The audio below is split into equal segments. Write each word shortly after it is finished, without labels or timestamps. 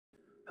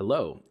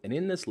Hello, and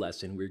in this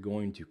lesson, we're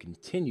going to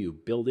continue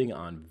building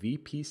on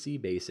VPC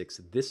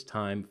basics, this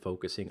time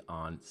focusing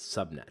on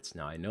subnets.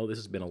 Now, I know this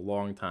has been a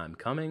long time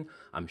coming.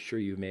 I'm sure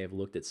you may have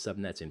looked at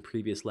subnets in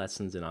previous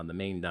lessons and on the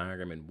main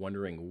diagram and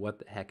wondering what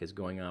the heck is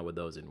going on with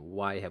those and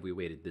why have we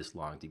waited this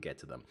long to get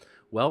to them.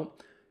 Well,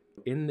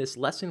 in this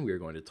lesson, we are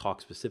going to talk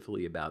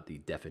specifically about the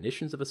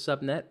definitions of a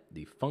subnet,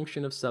 the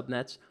function of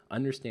subnets,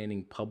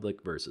 understanding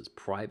public versus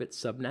private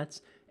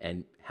subnets,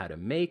 and how to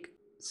make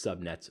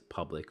subnets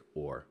public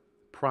or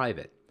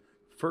private.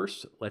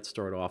 First, let's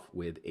start off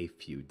with a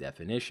few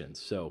definitions.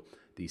 So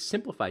the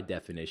simplified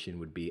definition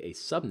would be a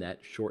subnet,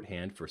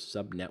 shorthand for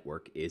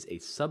subnetwork, is a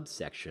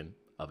subsection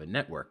of a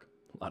network.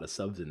 A lot of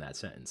subs in that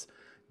sentence.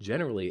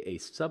 Generally, a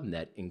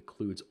subnet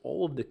includes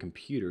all of the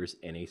computers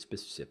in a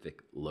specific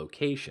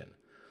location.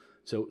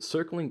 So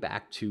circling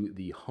back to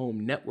the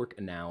home network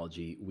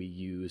analogy we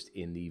used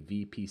in the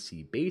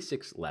VPC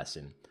basics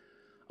lesson,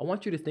 I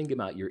want you to think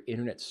about your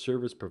internet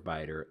service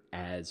provider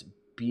as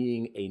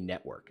being a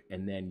network,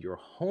 and then your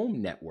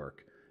home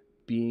network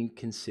being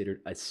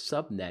considered a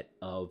subnet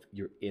of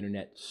your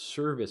internet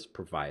service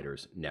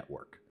provider's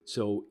network.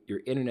 So your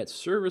internet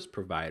service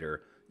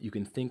provider you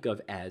can think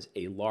of as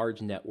a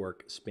large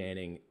network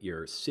spanning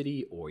your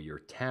city or your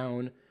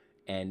town,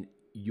 and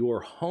your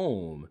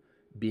home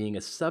being a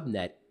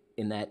subnet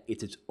in that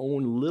it's its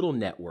own little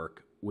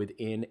network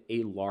within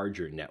a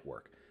larger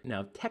network.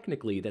 Now,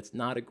 technically, that's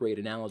not a great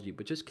analogy,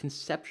 but just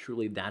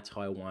conceptually, that's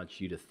how I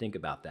want you to think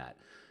about that.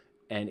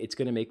 And it's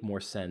going to make more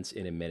sense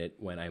in a minute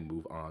when I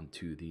move on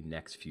to the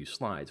next few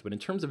slides. But in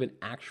terms of an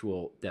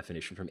actual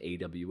definition from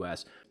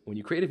AWS, when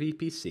you create a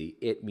VPC,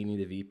 it, meaning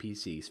the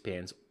VPC,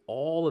 spans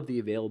all of the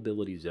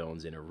availability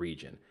zones in a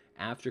region.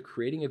 After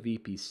creating a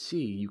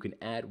VPC, you can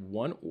add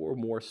one or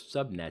more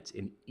subnets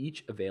in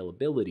each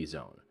availability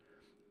zone.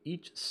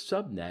 Each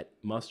subnet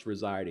must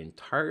reside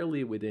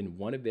entirely within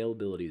one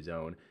availability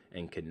zone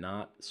and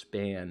cannot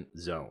span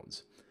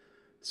zones.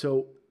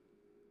 So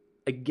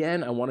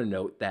again, I want to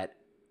note that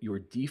your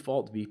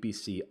default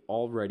VPC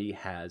already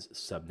has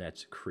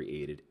subnets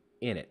created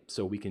in it.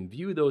 So we can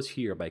view those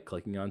here by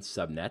clicking on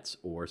subnets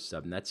or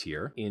subnets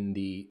here. In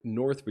the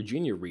North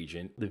Virginia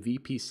region, the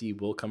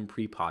VPC will come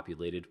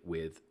pre-populated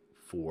with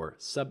 4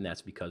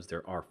 subnets because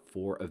there are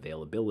 4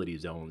 availability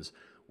zones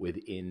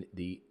within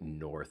the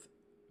North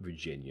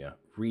Virginia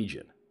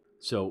region.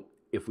 So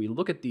if we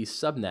look at these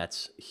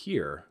subnets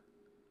here,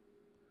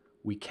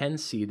 we can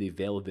see the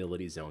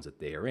availability zones that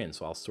they are in.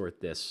 So I'll sort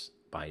this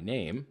by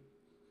name.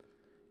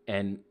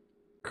 And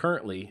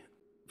currently,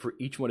 for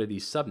each one of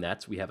these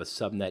subnets, we have a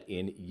subnet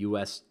in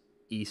US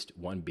East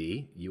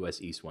 1B,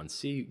 US East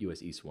 1C,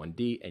 US East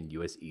 1D, and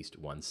US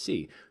East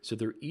 1C. So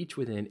they're each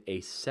within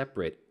a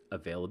separate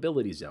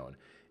availability zone.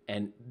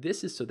 And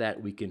this is so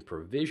that we can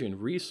provision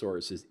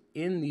resources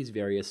in these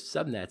various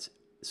subnets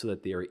so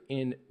that they are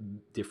in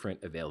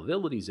different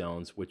availability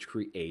zones, which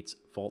creates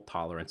fault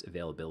tolerance,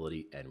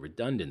 availability, and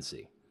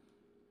redundancy.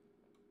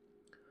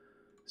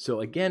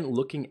 So again,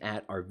 looking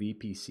at our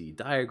VPC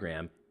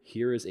diagram,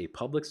 here is a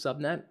public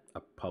subnet,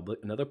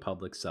 another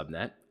public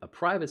subnet, a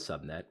private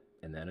subnet,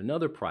 and then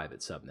another private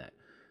subnet.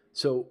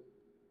 So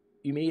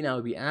you may now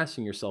be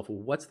asking yourself, well,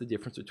 what's the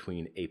difference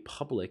between a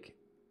public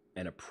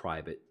and a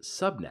private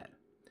subnet?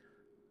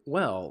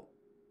 Well,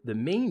 the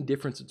main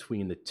difference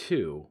between the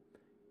two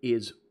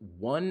is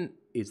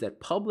that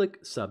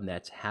public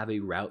subnets have a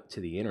route to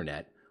the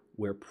internet,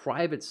 where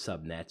private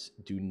subnets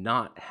do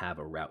not have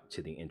a route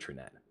to the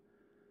internet.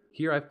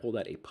 Here I've pulled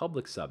out a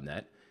public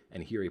subnet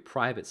and here a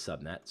private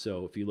subnet.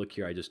 So if you look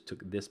here, I just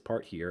took this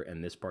part here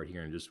and this part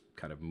here and just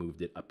kind of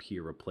moved it up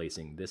here,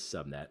 replacing this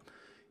subnet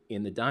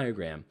in the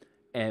diagram.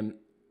 And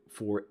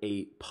for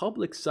a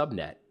public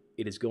subnet,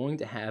 it is going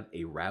to have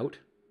a route.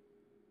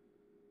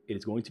 It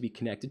is going to be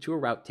connected to a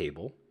route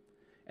table,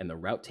 and the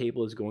route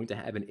table is going to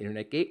have an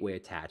internet gateway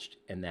attached,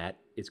 and that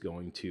is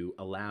going to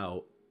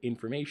allow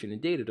information and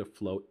data to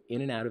flow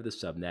in and out of the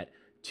subnet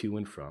to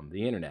and from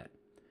the internet.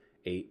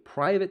 A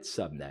private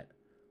subnet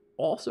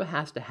also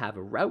has to have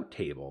a route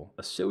table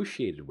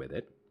associated with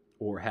it,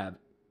 or have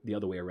the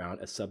other way around,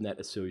 a subnet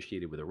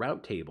associated with a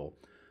route table,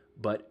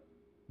 but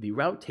the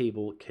route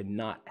table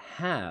cannot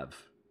have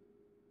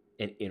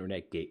an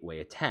internet gateway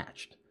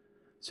attached.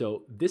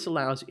 So this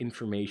allows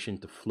information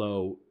to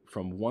flow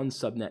from one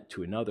subnet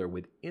to another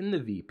within the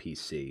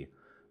VPC,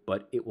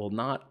 but it will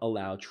not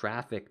allow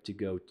traffic to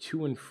go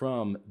to and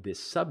from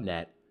this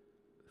subnet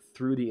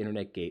through the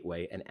internet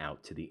gateway and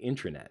out to the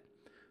intranet.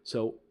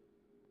 So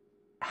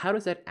how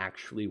does that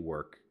actually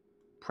work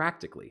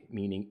practically,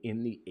 meaning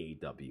in the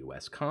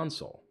AWS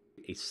console?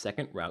 A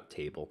second route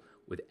table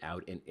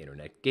without an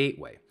internet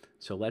gateway.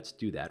 So let's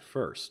do that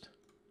first.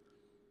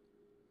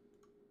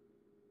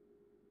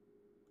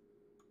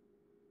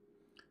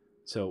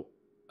 So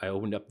I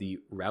opened up the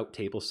route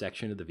table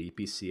section of the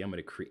VPC. I'm going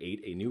to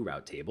create a new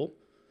route table.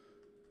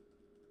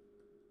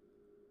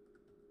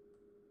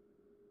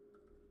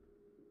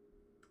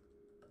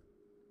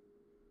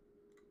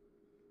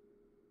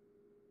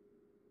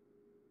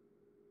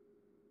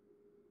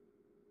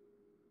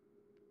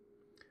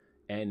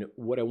 And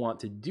what I want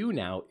to do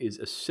now is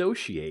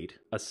associate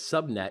a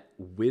subnet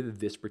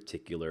with this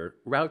particular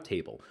route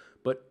table.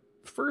 But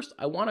first,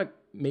 I want to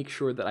make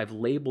sure that I've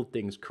labeled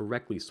things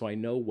correctly so I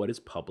know what is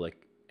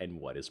public and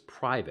what is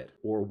private,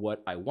 or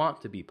what I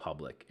want to be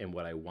public and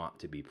what I want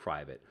to be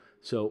private.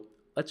 So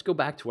let's go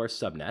back to our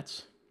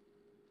subnets.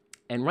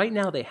 And right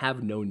now they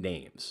have no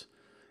names.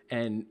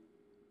 And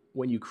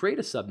when you create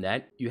a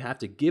subnet, you have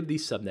to give the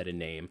subnet a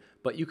name,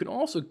 but you can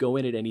also go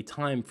in at any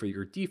time for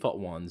your default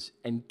ones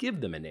and give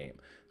them a name.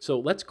 So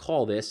let's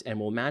call this, and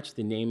we'll match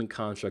the naming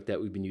construct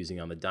that we've been using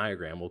on the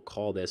diagram. We'll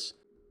call this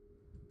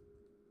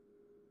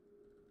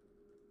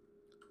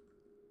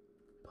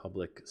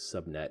public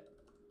subnet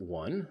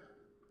 1.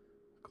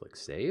 Click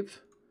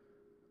Save.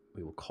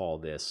 We will call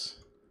this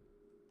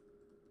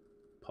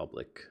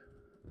public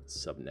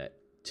subnet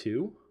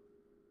 2.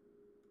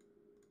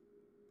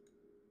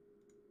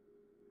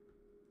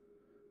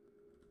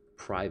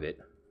 Private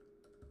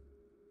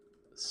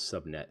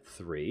subnet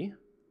 3.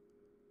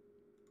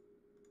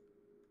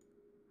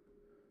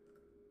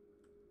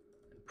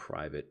 And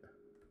private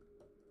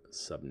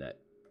subnet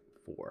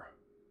 4.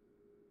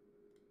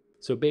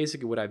 So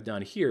basically what I've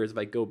done here is if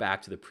I go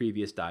back to the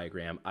previous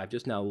diagram, I've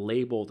just now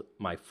labeled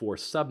my 4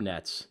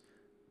 subnets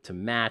to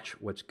match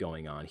what's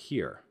going on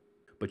here.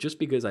 But just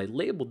because I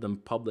labeled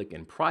them public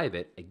and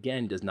private,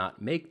 again, does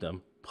not make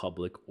them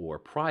public or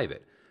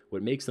private.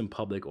 What makes them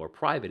public or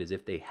private is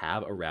if they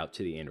have a route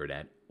to the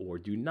internet or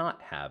do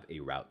not have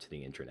a route to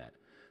the internet.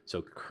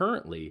 So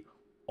currently,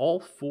 all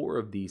 4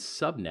 of these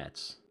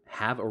subnets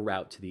have a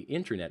route to the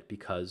internet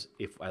because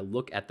if I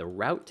look at the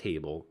route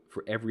table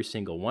for every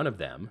single one of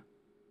them,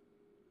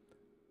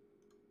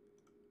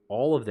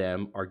 all of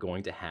them are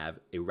going to have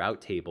a route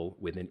table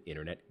with an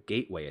internet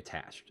gateway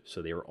attached.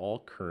 So they are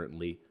all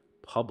currently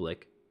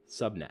public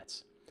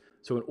subnets.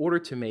 So in order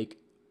to make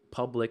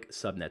public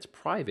subnets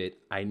private,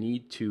 I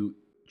need to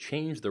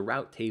change the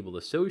route table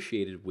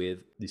associated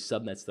with the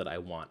subnets that I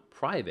want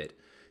private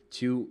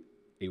to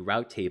a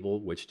route table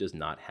which does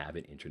not have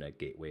an internet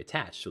gateway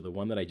attached. So the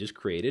one that I just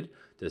created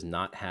does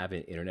not have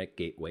an internet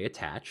gateway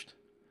attached,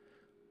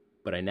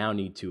 but I now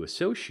need to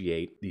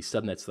associate the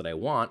subnets that I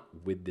want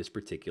with this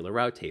particular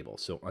route table.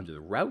 So under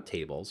the route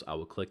tables, I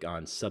will click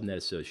on Subnet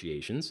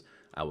Associations,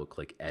 I will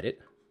click Edit,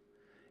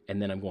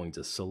 and then I'm going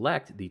to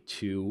select the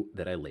 2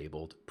 that I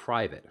labeled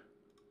private.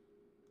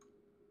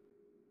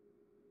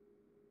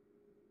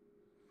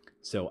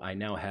 So I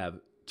now have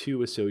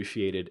 2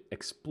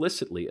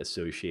 explicitly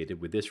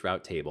associated with this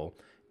route table,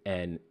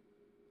 and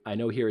I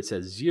know here it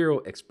says 0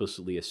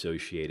 explicitly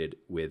associated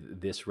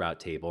with this route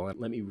table.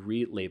 Let me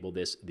relabel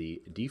this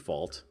the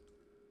default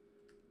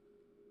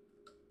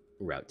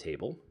route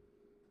table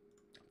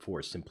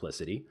for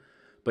simplicity.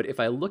 But if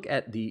I look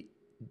at the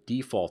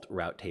default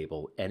route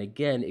table, and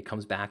again, it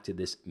comes back to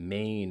this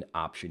main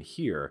option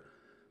here,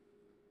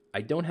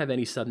 I don't have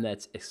any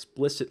subnets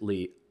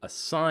explicitly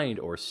assigned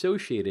or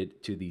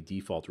associated to the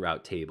default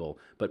route table,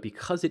 but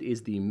because it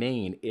is the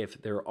main,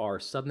 if there are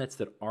subnets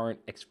that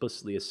aren't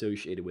explicitly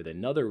associated with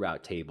another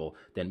route table,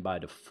 then by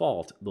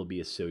default, they'll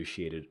be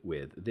associated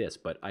with this.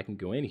 But I can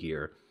go in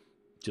here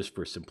just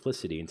for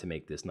simplicity and to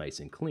make this nice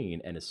and clean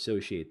and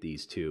associate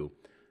these 2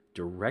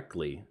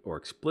 directly or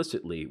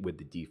explicitly with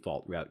the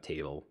default route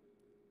table.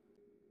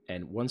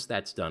 And once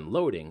that's done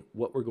loading,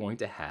 what we're going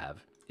to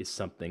have is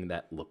something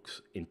that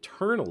looks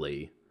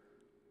internally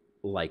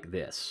like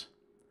this.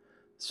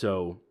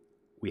 So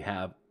we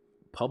have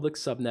public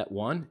subnet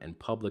 1 and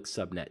public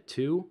subnet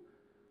 2.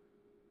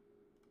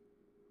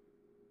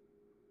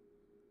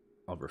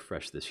 I'll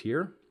refresh this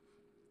here.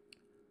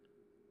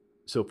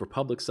 So for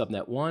public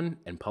subnet 1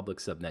 and public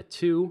subnet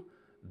 2,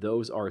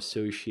 those are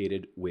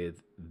associated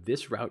with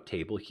this route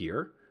table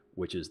here,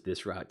 which is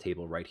this route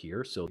table right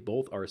here. So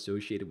both are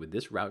associated with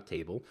this route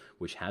table,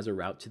 which has a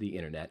route to the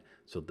internet.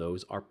 So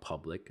those are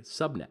public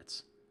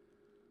subnets.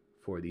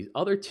 For these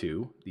other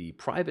 2, the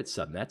private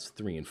subnets,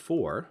 3 and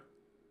 4,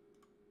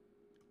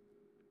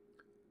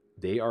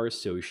 they are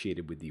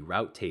associated with the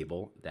route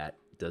table that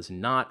does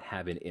not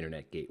have an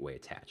internet gateway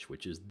attached,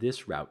 which is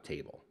this route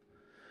table.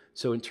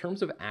 So in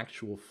terms of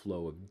actual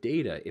flow of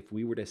data, if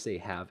we were to say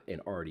have an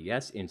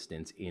RDS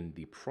instance in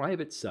the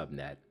private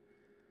subnet,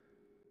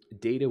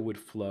 data would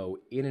flow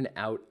in and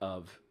out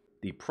of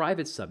the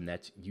private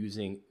subnets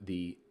using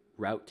the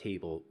route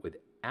table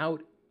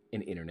without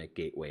an internet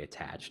gateway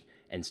attached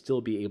and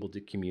still be able to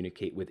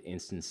communicate with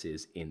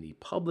instances in the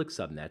public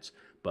subnets,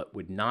 but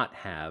would not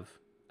have,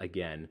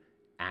 again,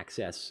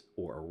 access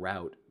or a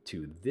route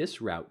to this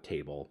route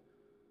table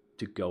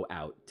to go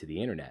out to the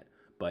internet.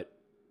 But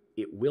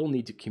it will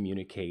need to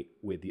communicate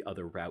with the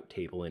other route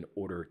table in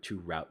order to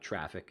route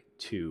traffic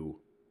to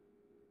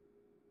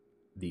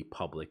the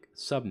public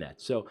subnet.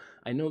 So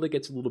I know that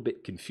gets a little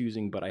bit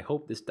confusing, but I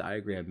hope this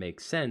diagram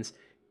makes sense,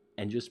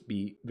 and just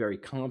be very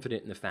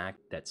confident in the fact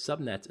that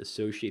subnets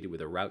associated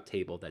with a route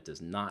table that does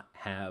not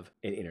have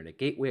an internet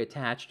gateway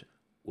attached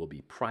will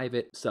be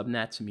private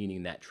subnets,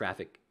 meaning that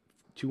traffic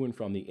to and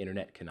from the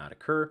internet cannot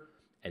occur,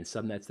 and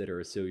subnets that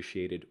are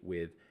associated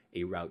with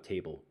a route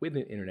table with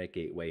an internet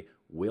gateway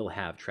will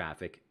have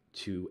traffic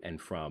to and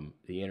from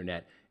the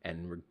internet.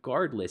 And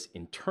regardless,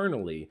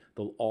 internally,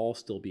 they'll all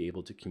still be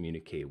able to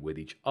communicate with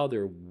each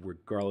other,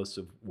 regardless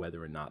of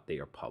whether or not they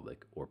are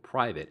public or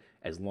private,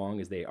 as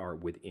long as they are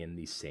within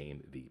the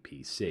same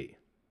VPC.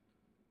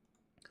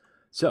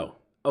 So,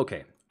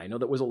 okay, I know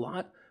that was a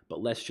lot,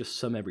 but let's just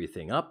sum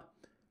everything up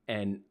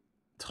and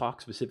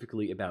talk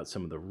specifically about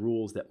some of the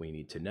rules that we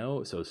need to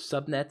know. So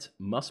subnets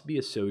must be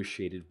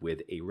associated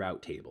with a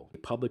route table. A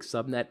public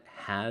subnet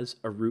has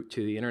a route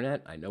to the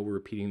internet. I know we're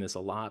repeating this a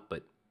lot,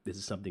 but this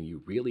is something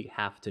you really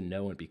have to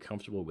know and be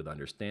comfortable with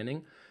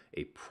understanding.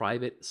 A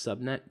private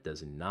subnet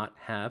does not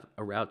have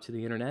a route to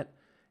the internet,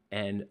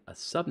 and a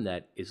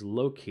subnet is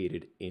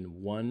located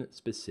in one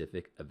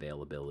specific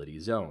availability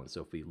zone.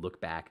 So if we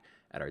look back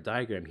at our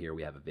diagram here,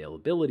 we have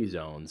availability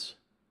zones.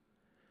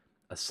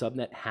 A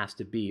subnet has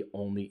to be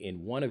only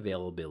in one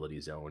availability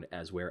zone,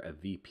 as where a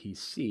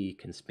VPC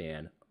can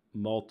span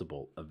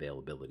multiple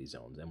availability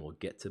zones. And we'll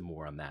get to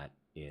more on that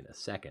in a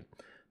second.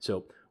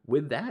 So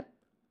with that,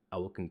 I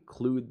will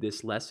conclude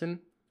this lesson.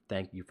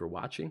 Thank you for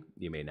watching.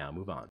 You may now move on.